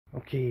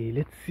Okay,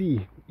 let's see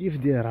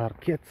if there are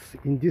cats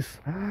in this.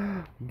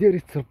 There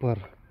is Surfer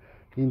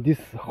in this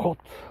hot,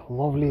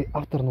 lovely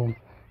afternoon.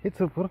 Hey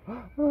Surfer,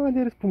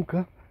 there is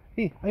Pumka.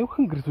 Hey, are you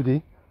hungry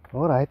today?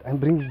 Alright, I'm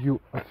bringing you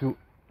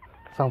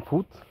some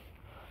food.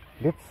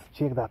 Let's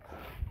check that.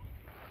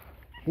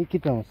 Hey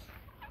kittens,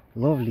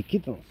 lovely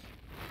kittens.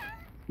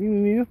 Mew,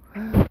 mew,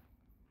 mew.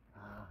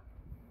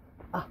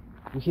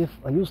 We have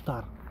a new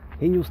star.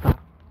 Hey new star.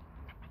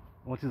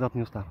 What is that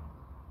new star?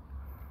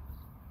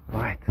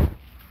 Right.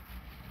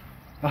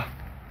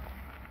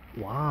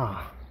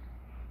 Wow.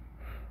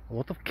 A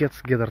lot of cats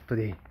gathered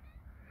today.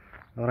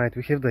 Alright,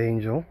 we have the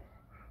angel,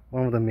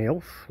 one of the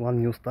males,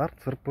 one new star,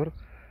 Surfer,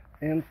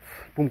 and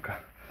Pumka.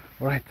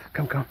 Alright,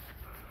 come.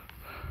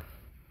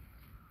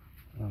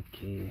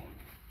 Okay.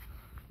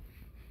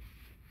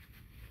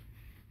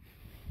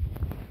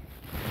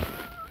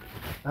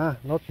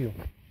 Not you.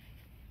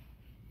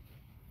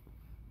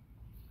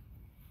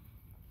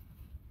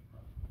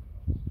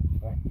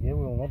 Right, they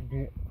will not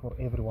be for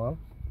everyone.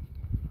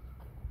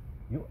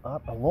 You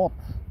are a lot.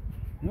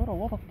 You're a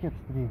lot of cats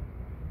today.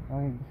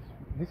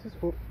 This is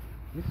for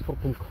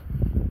Pumka.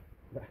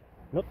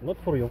 Not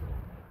for you.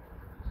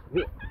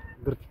 You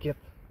dirty cat.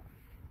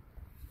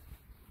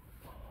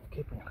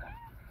 Okay, Pumka.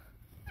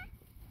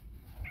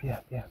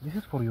 Yeah, this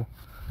is for you.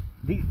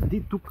 They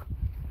took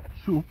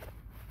soup.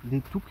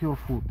 They took your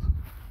food.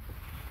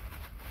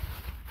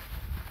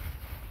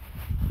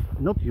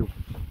 Not you.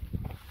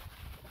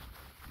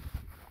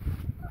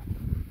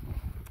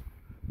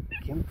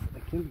 I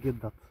can't get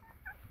that.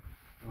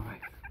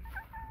 Alright.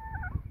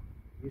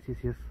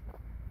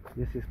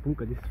 Yes,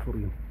 Pumka, this is for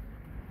you.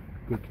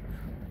 Take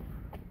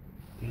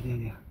it.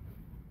 Yeah.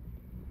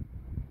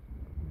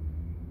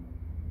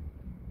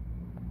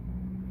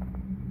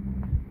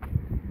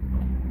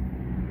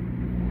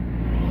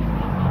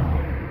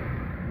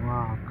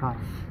 Wow,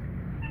 cars.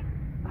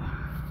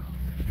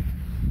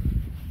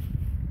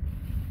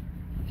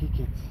 Okay,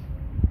 kids.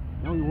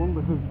 Now you want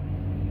the hug,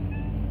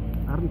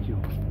 aren't you?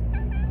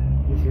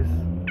 Yes.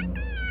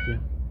 Yeah.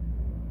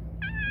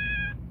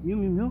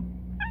 Mew.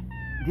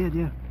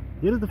 There.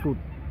 Here is the food.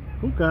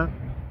 Pumka,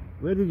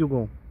 where did you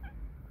go?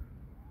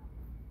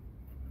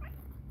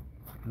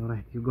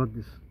 Alright, you got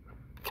this.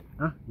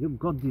 You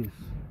got this.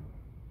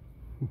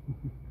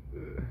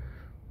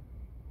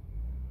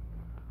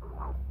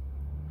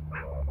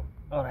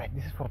 Alright,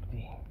 this is for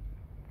today.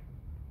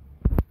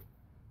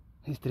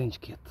 A strange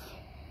cat.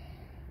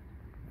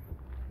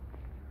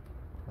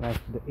 Right,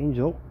 the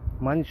angel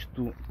managed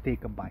to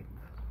take a bite.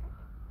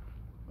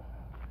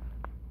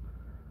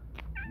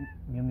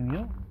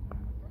 Mew.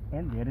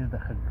 And there is the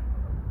hug.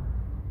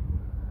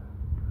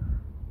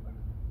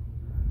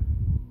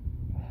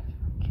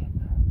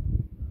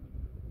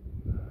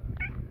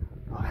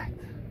 Alright.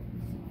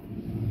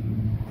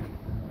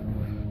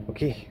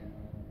 Okay.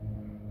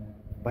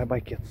 Bye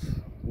cats.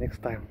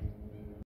 Next time.